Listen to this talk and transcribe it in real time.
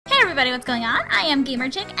everybody, what's going on? I am Gamer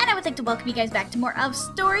Chick, and I would like to welcome you guys back to more of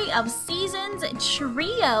Story of Seasons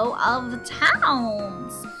Trio of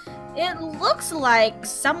Towns. It looks like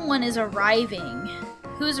someone is arriving.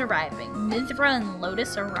 Who's arriving? Mithra and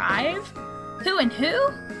Lotus arrive? Who and who?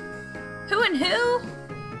 Who and who?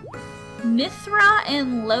 Mithra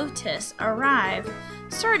and Lotus arrive.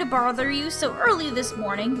 Sorry to bother you so early this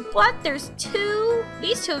morning, but these two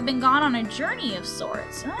have been gone on a journey of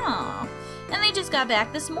sorts. Oh. And they just got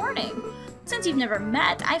back this morning. Since you've never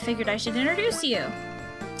met, I figured I should introduce you.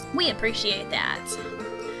 We appreciate that.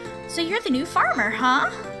 So you're the new farmer,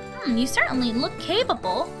 huh? You certainly look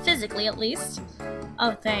capable, physically at least.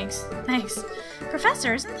 Oh, thanks. Thanks.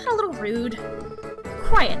 Professor, isn't that a little rude?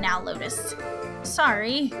 Quiet now, Lotus.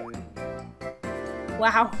 Sorry.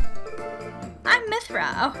 Wow. I'm Mithra,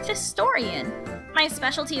 a historian. My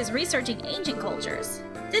specialty is researching ancient cultures.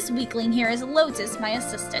 This weakling here is Lotus, my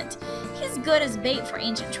assistant. He's good as bait for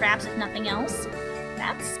ancient traps, if nothing else.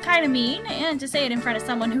 That's kind of mean, and to say it in front of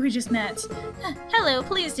someone who we just met. Hello,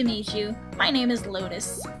 pleased to meet you. My name is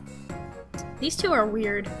Lotus. These two are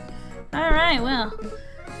weird. Alright, well.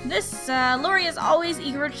 This, Lori is always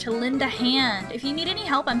eager to lend a hand. If you need any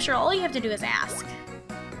help, I'm sure all you have to do is ask.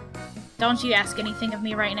 Don't you ask anything of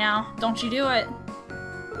me right now. Don't you do it.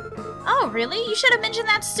 Oh, really? You should have mentioned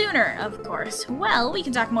that sooner, of course. Well, we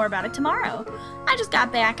can talk more about it tomorrow. I just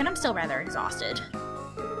got back and I'm still rather exhausted.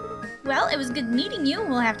 Well, it was good meeting you.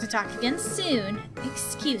 We'll have to talk again soon.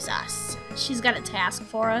 Excuse us. She's got a task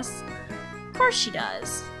for us. Of course she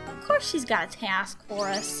does. Of course she's got a task for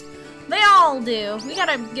us. They all do. We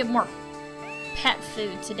gotta get more pet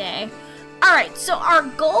food today. Alright, so our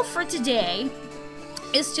goal for today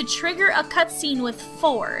is to trigger a cutscene with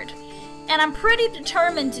Ford. And I'm pretty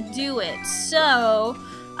determined to do it, so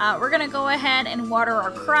we're gonna go ahead and water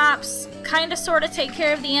our crops, kinda sorta take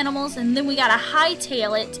care of the animals, and then we gotta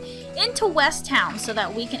hightail it into West Town so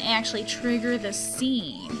that we can actually trigger the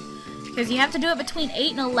scene. Because you have to do it between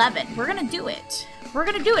 8 and 11. We're gonna do it. We're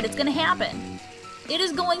gonna do it. It's gonna happen. It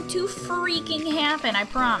is going to freaking happen, I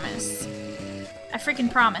promise. I freaking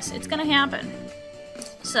promise. It's gonna happen.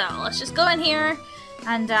 So, let's just go in here.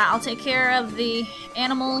 And I'll take care of the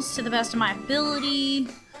animals to the best of my ability.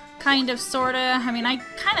 Kind of, sorta. I mean, I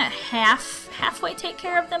kind of halfway take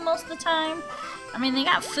care of them most of the time. I mean, they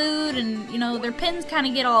got food and, you know, their pins kind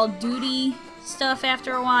of get all duty stuff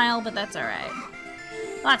after a while, but that's alright.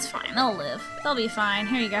 Well, that's fine. They'll live. They'll be fine.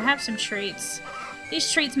 Here you go. Have some treats.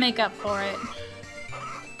 These treats make up for it.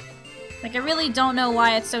 Like, I really don't know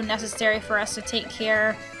why it's so necessary for us to take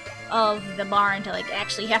care of the barn to, like,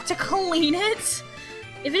 actually have to clean it.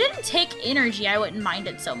 If it didn't take energy, I wouldn't mind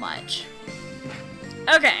it so much.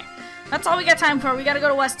 Okay, that's all we got time for. We gotta go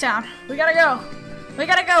to West Town. We gotta go. We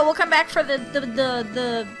gotta go. We'll come back for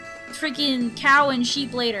the freaking cow and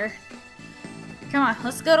sheep later. Come on,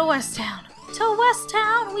 let's go to West Town. To West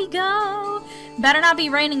Town we go. Better not be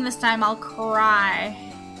raining this time. I'll cry.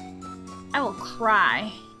 I will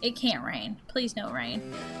cry. It can't rain. Please no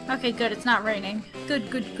rain. Okay, good. It's not raining.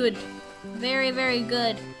 Good, good, good. Very, very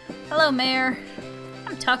good. Hello, Mayor.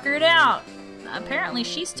 I'm tuckered out. Apparently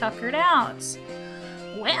she's tuckered out.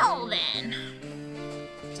 Well then.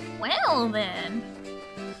 Well then.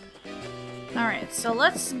 Alright, so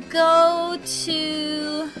let's go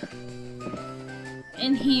to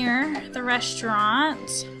in here, the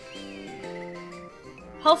restaurant.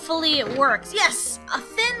 Hopefully it works. Yes! A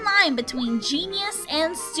thin line between genius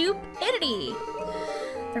and stupidity.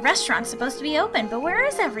 The restaurant's supposed to be open, but where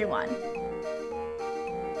is everyone?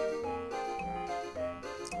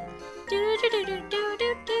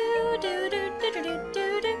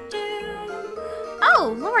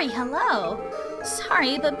 Oh, Lori, hello.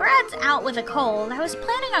 Sorry, but Brad's out with a cold. I was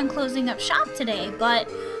planning on closing up shop today,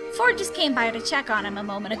 but Ford just came by to check on him a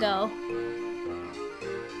moment ago.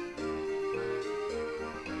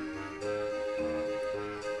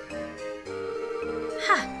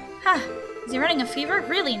 Is he running a fever?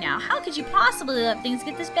 Really now? How could you possibly let things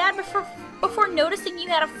get this bad before noticing you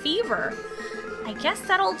had a fever? I guess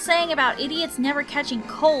that old saying about idiots never catching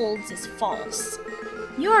colds is false.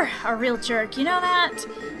 You're a real jerk, you know that?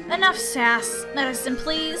 Enough sass, medicine,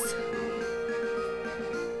 please.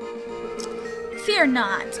 Fear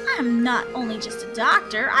not. I'm not only just a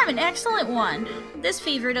doctor, I'm an excellent one. This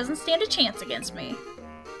fever doesn't stand a chance against me.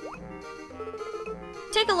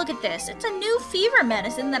 Take a look at this. It's a new fever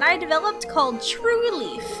medicine that I developed called True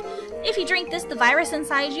Relief. If you drink this, the virus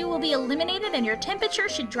inside you will be eliminated and your temperature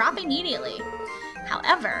should drop immediately.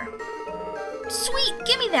 However... Sweet!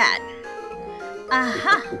 Give me that!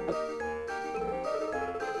 Aha!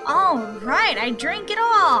 Alright, I drink it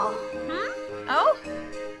all! Oh?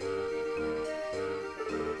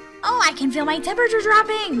 Oh, I can feel my temperature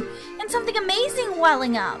dropping! And something amazing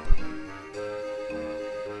welling up!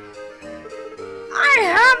 I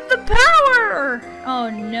have the power! Oh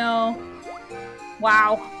no.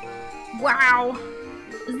 Wow. Wow.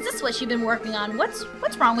 Is this what you've been working on? What's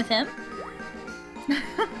wrong with him?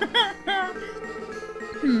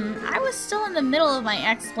 I was still in the middle of my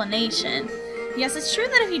explanation. Yes, it's true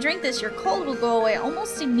that if you drink this, your cold will go away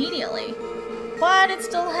almost immediately. But it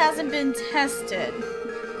still hasn't been tested.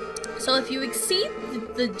 So if you exceed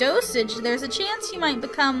the dosage, there's a chance you might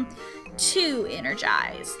become too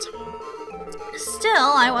energized.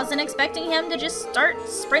 Still, I wasn't expecting him to just start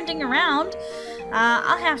sprinting around.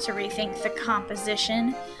 I'll have to rethink the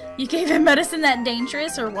composition. You gave him medicine that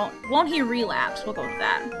dangerous, or won't he relapse? We'll go with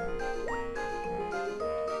that.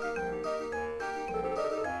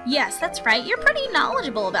 Yes, that's right. You're pretty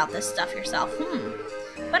knowledgeable about this stuff yourself.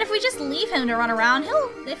 But if we just leave him to run around,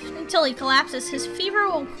 until he collapses, his fever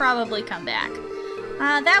will probably come back.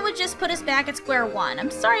 That would just put us back at square one.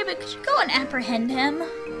 I'm sorry, but could you go and apprehend him?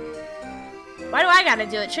 Why do I gotta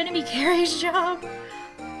do it? Shouldn't it be Carrie's job?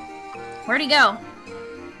 Where'd he go?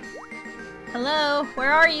 Hello?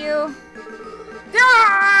 Where are you?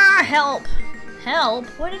 Ah! Help! Help?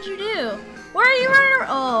 What did you do? Where are you running around?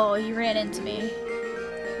 Oh, you ran into me.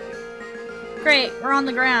 Great, we're on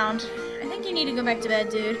the ground. I think you need to go back to bed,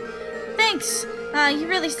 dude. Thanks! You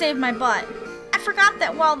really saved my butt. I forgot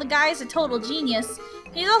that while the guy's a total genius,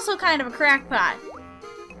 he's also kind of a crackpot.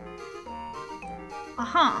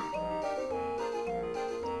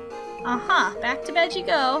 Back to bed you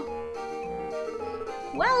go.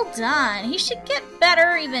 Well done. He should get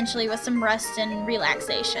better eventually with some rest and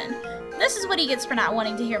relaxation. This is what he gets for not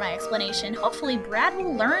wanting to hear my explanation. Hopefully Brad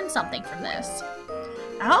will learn something from this.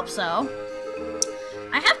 I hope so.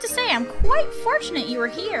 I have to say, I'm quite fortunate you were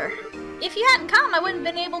here. If you hadn't come, I wouldn't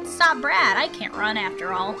have been able to stop Brad. I can't run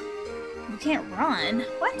after all. You can't run?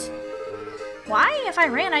 What? Why? If I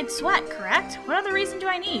ran, I'd sweat, correct? What other reason do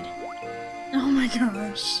I need? Oh my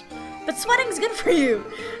gosh. But sweating's good for you.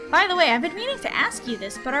 By the way, I've been meaning to ask you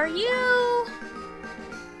this, but are you...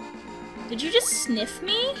 Did you just sniff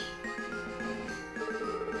me?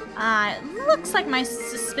 It looks like my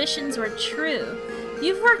suspicions were true.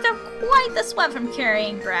 You've worked up quite the sweat from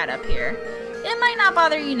carrying Brad up here. It might not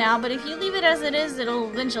bother you now, but if you leave it as it is, it'll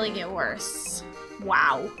eventually get worse.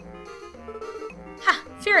 Wow. Ha!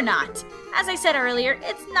 Fear not. As I said earlier,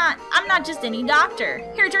 I'm not just any doctor.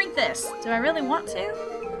 Here, drink this. Do I really want to?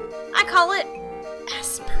 I call it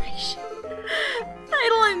aspiration.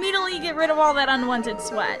 It'll immediately get rid of all that unwanted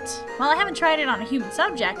sweat. Well, I haven't tried it on a human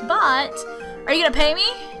subject, but... Are you gonna pay me?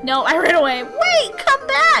 No, I ran away. Wait, come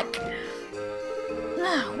back!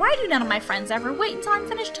 Why do none of my friends ever wait until I'm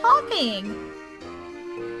finished talking?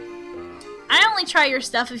 I only try your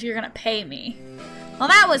stuff if you're gonna pay me. Well,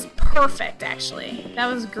 that was perfect, actually. That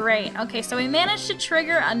was great. Okay, so we managed to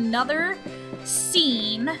trigger another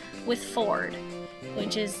scene with Ford,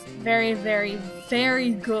 which is very, very,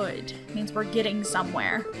 very good. Means we're getting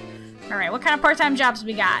somewhere. Alright, what kind of part-time jobs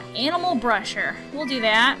we got? Animal brusher. We'll do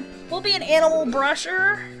that. We'll be an animal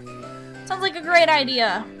brusher. Sounds like a great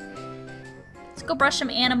idea. Let's go brush some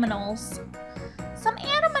animals. Some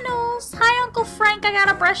animals! Hi, Uncle Frank, I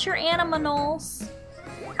gotta brush your animals.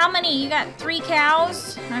 How many? You got 3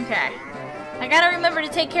 cows? Okay. I gotta remember to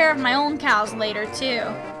take care of my own cows later, too.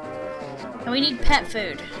 And we need pet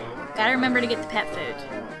food. Gotta remember to get the pet food.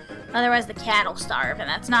 Otherwise the cat will starve, and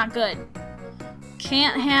that's not good.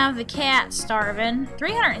 Can't have the cat starving.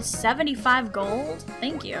 375 gold?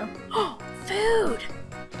 Thank you. Oh, food!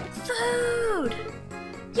 Food!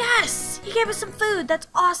 Yes! He gave us some food! That's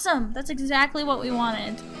awesome! That's exactly what we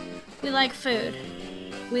wanted. We like food.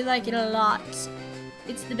 We like it a lot.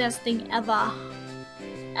 It's the best thing ever.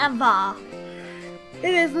 Ever.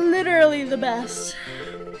 It is literally the best.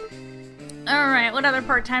 Alright, what other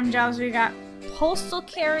part-time jobs we got? Postal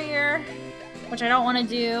carrier, which I don't want to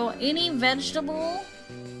do. Any vegetable?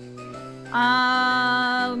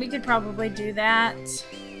 We could probably do that.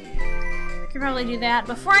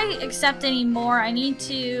 Before I accept any more, I need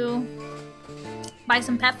to buy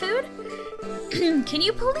some pet food. Can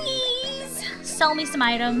you please sell me some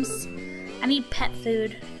items? I need pet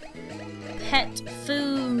food. Pet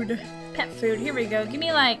food. Here we go. Give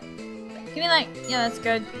me like, yeah, that's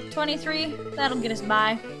good. 23, that'll get us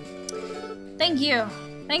by. Thank you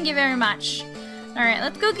very much. Alright,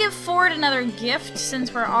 let's go give Ford another gift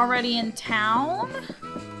since we're already in town.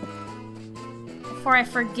 Before I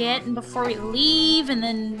forget and before we leave and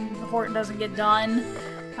then before it doesn't get done.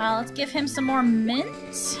 Let's give him some more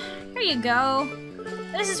mint. Here you go.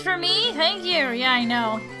 This is for me? Thank you. Yeah, I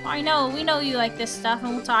know. We know you like this stuff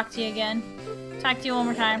and we'll talk to you again. Talk to you one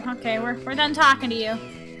more time. Okay, we're done talking to you.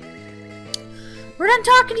 We're done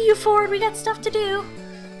talking to you, Ford. We got stuff to do.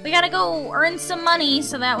 We gotta go earn some money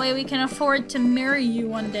so that way we can afford to marry you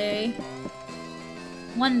one day.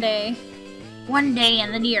 One day. One day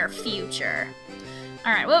in the near future.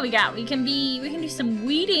 Alright, what we got? We can do some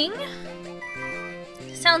weeding.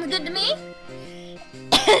 Sounds good to me.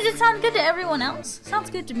 Does it sound good to everyone else? Sounds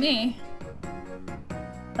good to me.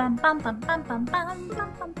 Aw,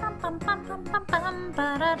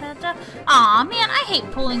 man, I hate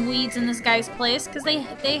pulling weeds in this guy's place because they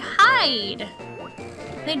hide.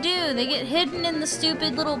 They do. They get hidden in the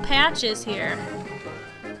stupid little patches here.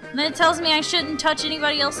 And then it tells me I shouldn't touch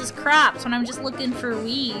anybody else's crops when I'm just looking for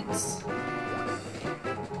weeds.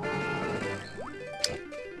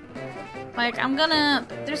 Like,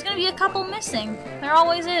 there's gonna be a couple missing. There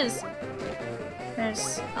always is.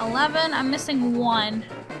 There's 11, I'm missing 1.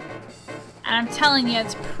 And I'm telling you,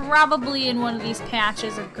 it's probably in one of these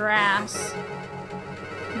patches of grass.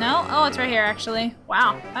 No? Oh, it's right here, actually.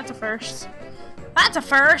 Wow, that's a first. That's a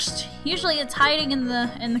first! Usually it's hiding in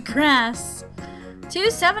the grass.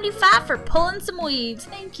 $2.75 for pulling some weeds.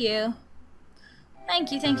 Thank you.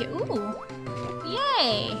 Thank you, thank you. Ooh.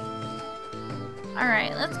 Yay!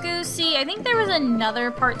 Alright, let's go see. I think there was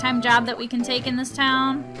another part-time job that we can take in this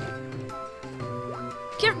town.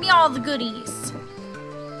 Give me all the goodies.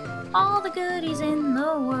 All the goodies in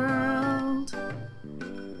the world.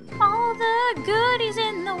 All the goodies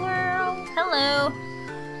in the world. Hello.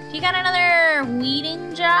 You got another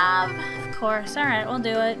weeding job? Of course. Alright, we'll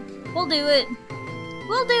do it. We'll do it.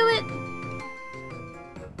 We'll do it.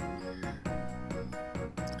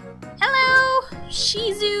 Hello,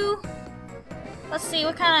 Shizu. Let's see,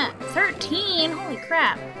 what kind of... 13? Holy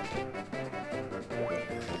crap.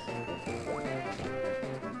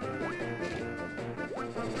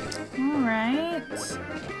 Alright.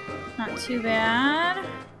 Not too bad.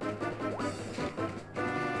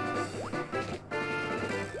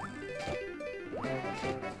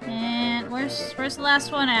 And where's the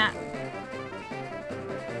last one at?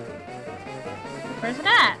 Where's it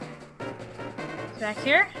at? Is it back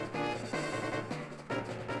here?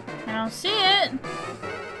 I don't see it.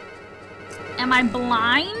 Am I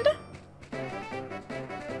blind?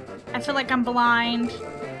 I feel like I'm blind.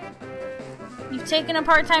 You've taken a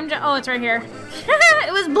part-time job. Oh, it's right here.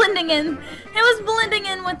 It was blending in. It was blending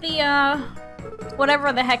in with the,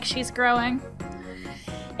 whatever the heck she's growing.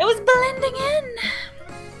 It was blending in.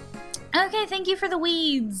 Okay, thank you for the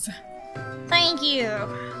weeds. Thank you.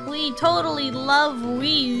 We totally love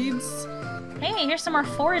weeds. Hey, here's some more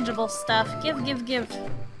forageable stuff. Give, give, give.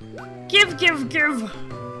 Give, give, give.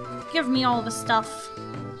 Give me all the stuff.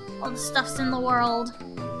 All the stuffs in the world.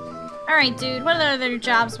 Alright, dude. What other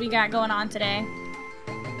jobs we got going on today?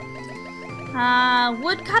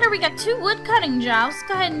 Woodcutter. We got 2 woodcutting jobs. Let's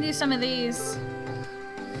go ahead and do some of these.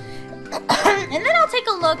 And then I'll take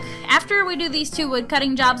a look, after we do these 2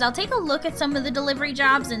 woodcutting jobs, I'll take a look at some of the delivery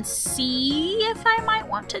jobs and see if I might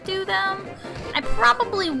want to do them. I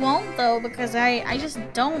probably won't, though, because I just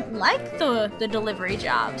don't like the delivery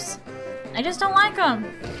jobs. I just don't like them.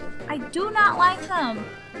 I do not like them.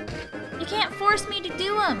 You can't force me to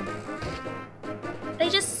do them. They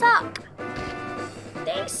just suck.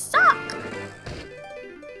 They suck.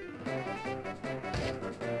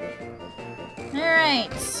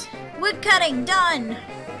 Alright. Woodcutting, done!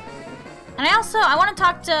 And I want to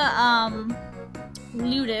talk to,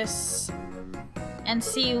 Ludus and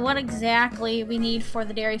see what exactly we need for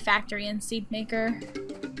the dairy factory and seed maker.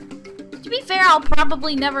 To be fair, I'll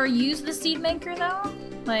probably never use the seed maker, though.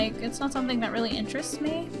 Like, it's not something that really interests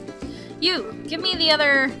me. You, give me the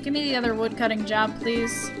other woodcutting job,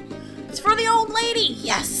 please. It's for the old lady!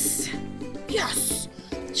 Yes! Yes!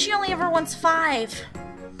 She only ever wants 5.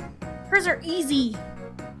 Hers are easy.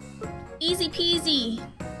 Easy peasy.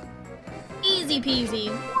 Easy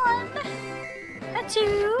peasy. 1, a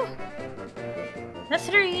 2, a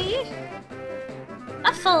 3,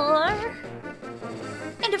 a 4,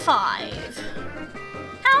 and a 5.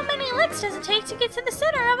 How many licks does it take to get to the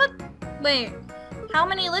center of a... Wait. How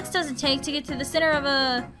many licks does it take to get to the center of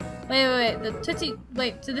a... Wait. The Tootsie...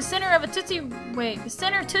 Wait. To the center of a Tootsie... Wait. The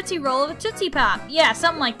center Tootsie Roll of a Tootsie Pop. Yeah,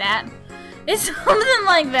 something like that. It's something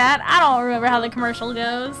like that. I don't remember how the commercial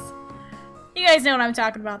goes. You guys know what I'm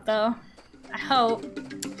talking about, though. I hope.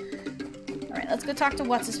 Alright, let's go talk to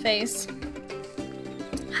What's-His-Face.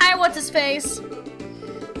 Hi, What's-His-Face.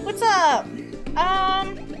 What's up?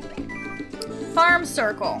 Farm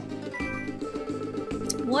Circle.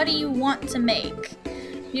 What do you want to make?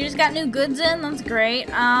 You just got new goods in? That's great.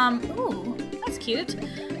 Ooh, that's cute.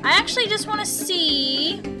 I actually just want to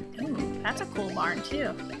see... Ooh, that's a cool barn,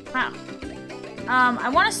 too. Wow. I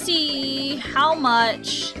want to see how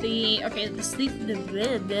much the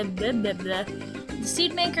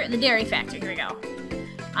seed maker, the dairy factory. Here we go.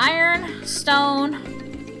 Iron, stone,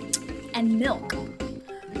 and milk.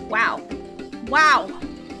 Wow. Wow.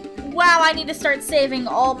 Wow, I need to start saving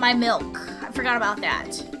all my milk. I forgot about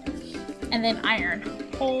that. And then iron.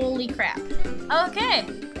 Holy crap. Okay.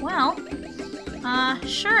 Well,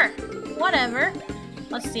 sure. Whatever.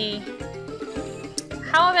 Let's see.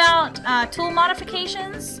 How about, tool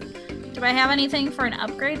modifications? Do I have anything for an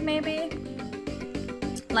upgrade, maybe?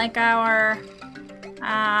 Like our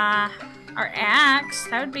axe.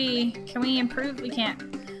 That would be... Can we improve? We can't.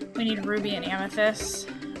 We need ruby and amethyst.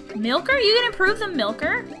 Milker? You can improve the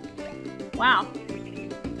milker? Wow.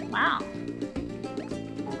 Wow.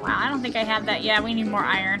 Wow, I don't think I have that. Yeah, we need more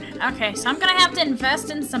iron. Okay, so I'm gonna have to invest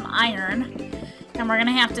in some iron. And we're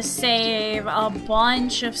gonna have to save a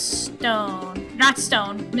bunch of stone. Not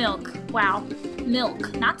stone, milk. Wow.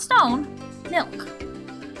 Milk. Not stone. Milk.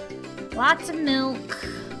 Lots of milk.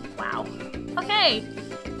 Wow. Okay.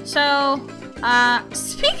 So,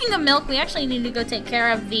 speaking of milk, we actually need to go take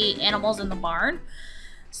care of the animals in the barn.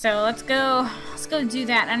 So let's go do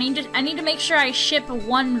that. I need to make sure I ship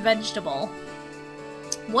one vegetable.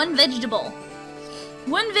 One vegetable.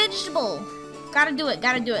 One vegetable. Gotta do it,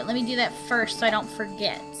 gotta do it. Let me do that first so I don't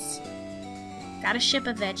forget. Gotta ship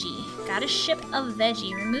a veggie. Gotta ship a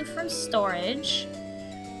veggie. Remove from storage.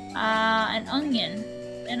 An onion.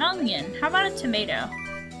 An onion. How about a tomato?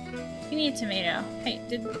 Give me a tomato. Hey,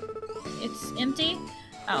 it's empty?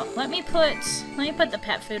 Oh, let me put the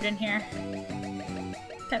pet food in here.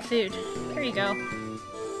 Pet food. Here you go.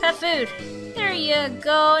 Pet food. There you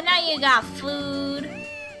go. Now you got food.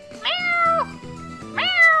 Meow!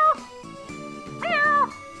 Meow! Meow!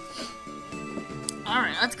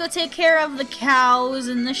 Alright, let's go take care of the cows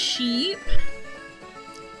and the sheep.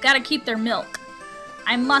 Gotta keep their milk.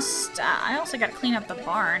 I also gotta clean up the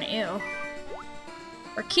barn. Ew.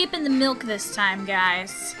 We're keeping the milk this time,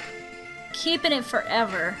 guys. Keeping it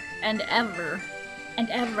forever and ever and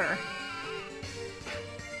ever.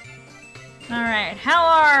 Alright, how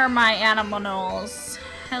are my animals?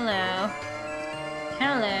 Hello.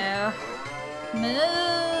 Hello.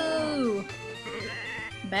 Moo!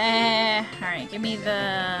 Bah. Alright, give me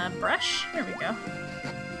the brush. There we go.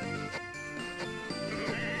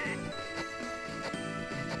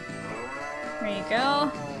 There you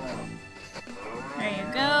go. There you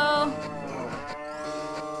go.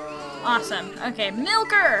 Awesome. Okay,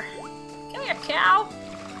 milker! Come here, cow!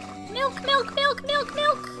 Milk, milk, milk, milk,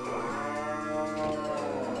 milk!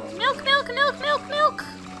 Milk, milk, milk, milk, milk!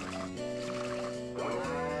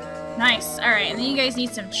 Nice. Alright, and then you guys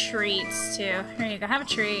need some treats, too. Here you go. Have a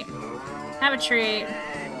treat. Have a treat.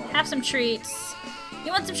 Have some treats.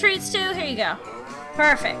 You want some treats, too? Here you go.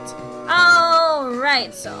 Perfect.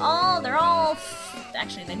 Alright, so they're all...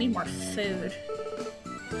 Actually, they need more food.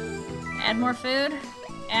 Add more food.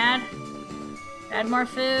 Add more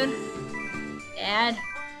food. Add.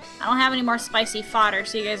 I don't have any more spicy fodder,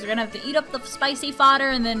 so you guys are gonna have to eat up the spicy fodder,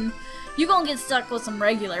 and then you're gonna get stuck with some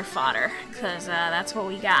regular fodder, because that's what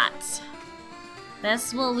we got.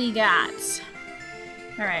 That's what we got.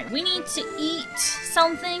 Alright, we need to eat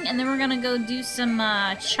something, and then we're gonna go do some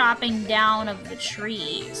chopping down of the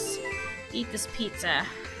trees. Eat this pizza.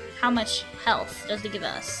 How much health does it give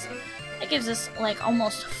us? It gives us, like,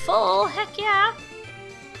 almost full. Heck yeah.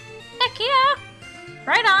 Heck yeah.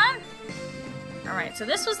 Right on. Alright, so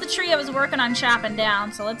this was the tree I was working on chopping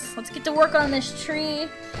down, so let's get to work on this tree.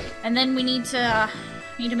 And then we need to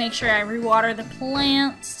make sure I rewater the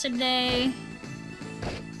plants today.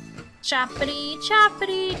 Choppity,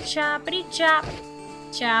 choppity, choppity, chop.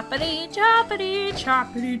 Choppity, choppity,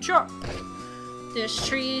 choppity, chop. This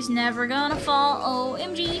tree's never gonna fall,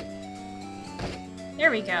 OMG.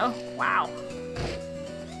 There we go. Wow.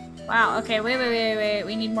 Wow, okay, wait.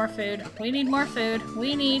 We need more food. We need more food.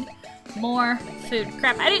 We need more food.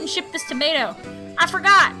 Crap, I didn't ship this tomato. I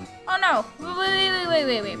forgot. Oh no. Wait.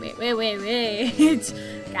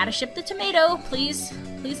 Gotta ship the tomato, please.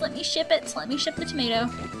 Please let me ship it. Let me ship the tomato.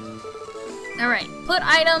 Alright, put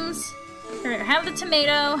items. Here, have the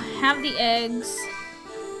tomato, have the eggs.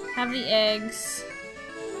 Have the eggs.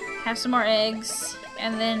 Have some more eggs.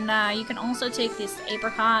 And then you can also take these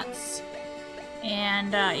apricots.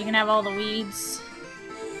 And you can have all the weeds.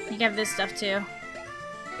 You can have this stuff too.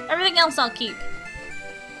 Everything else I'll keep.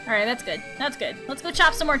 Alright, that's good. That's good. Let's go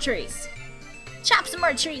chop some more trees. Chop some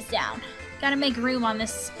more trees down. Gotta make room on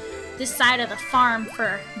this side of the farm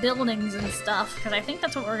for buildings and stuff. Because I think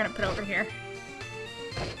that's what we're gonna put over here.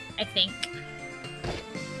 I think.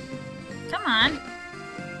 Come on.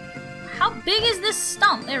 How big is this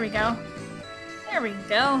stump? There we go. There we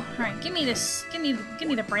go. Alright, give me this. Give me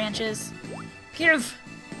the branches. Give!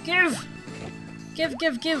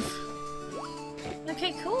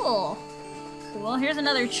 Okay, cool. Cool, here's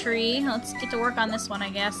another tree. Let's get to work on this one, I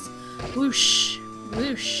guess. Whoosh!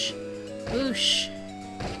 Whoosh! Whoosh!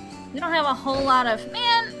 We don't have a whole lot of...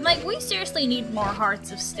 Man, like, we seriously need more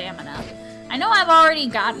hearts of stamina. I know I've already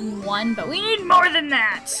gotten one, but we need more than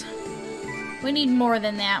that! We need more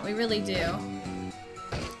than that, we really do.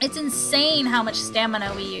 It's insane how much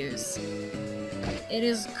stamina we use. It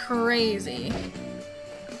is crazy.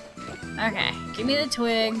 Okay, give me the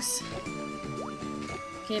twigs.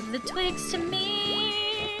 Give the twigs to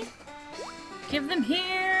me. Give them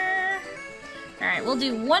here. Alright, we'll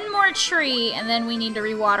do one more tree, and then we need to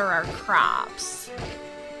rewater our crops.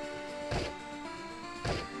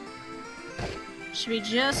 Should be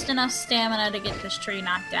just enough stamina to get this tree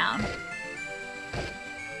knocked down.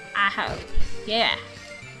 I hope. Yeah.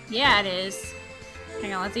 Yeah, it is.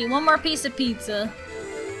 Hang on, let's eat one more piece of pizza.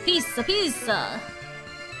 Pizza. Pizza.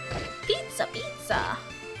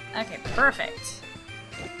 Okay, perfect.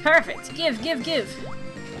 Perfect. Give.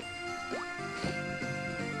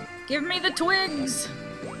 Give me the twigs.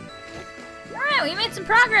 Alright, we made some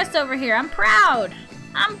progress over here. I'm proud.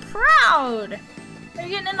 They're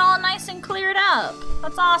getting it all nice and cleared up.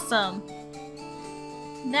 That's awesome.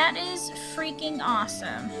 That is freaking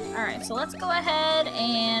awesome. Alright, so let's go ahead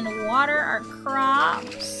and water our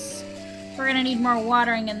crops. We're gonna need more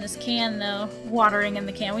watering in this can, though. Watering in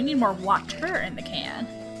the can. We need more water in the can.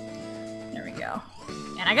 There we go.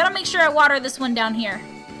 And I gotta make sure I water this one down here,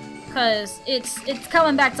 because it's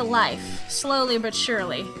coming back to life. Slowly but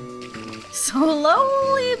surely.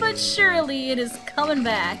 Slowly but surely it is coming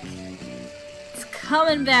back. It's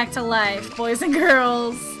coming back to life, boys and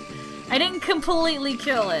girls. I didn't completely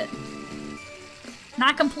kill it.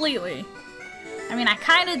 Not completely. I mean, I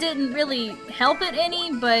kind of didn't really help it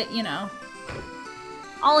any, but, you know,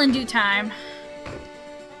 all in due time.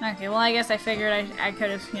 Okay, well, I guess I figured I could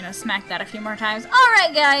have, you know, smacked that a few more times.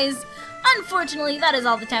 Alright, guys! Unfortunately, that is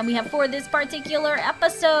all the time we have for this particular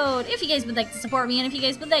episode. If you guys would like to support me, and if you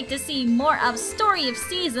guys would like to see more of Story of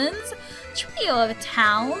Seasons, Trio of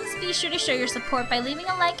Towns, be sure to show your support by leaving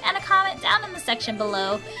a like and a comment down in the section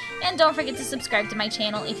below. And don't forget to subscribe to my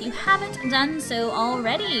channel if you haven't done so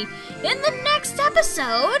already. In the next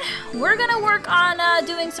episode, we're gonna work on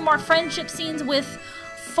doing some more friendship scenes with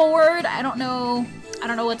Ford. I don't know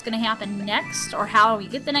what's gonna happen next or how we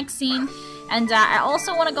get the next scene. And I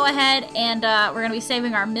also want to go ahead and we're gonna be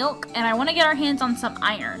saving our milk, and I want to get our hands on some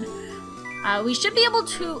iron. We should be able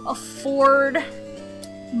to afford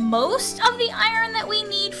most of the iron that we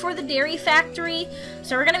need for the dairy factory,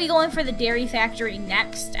 so we're gonna be going for the dairy factory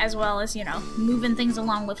next, as well as, you know, moving things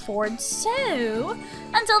along with Ford. So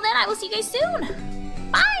until then, I will see you guys soon.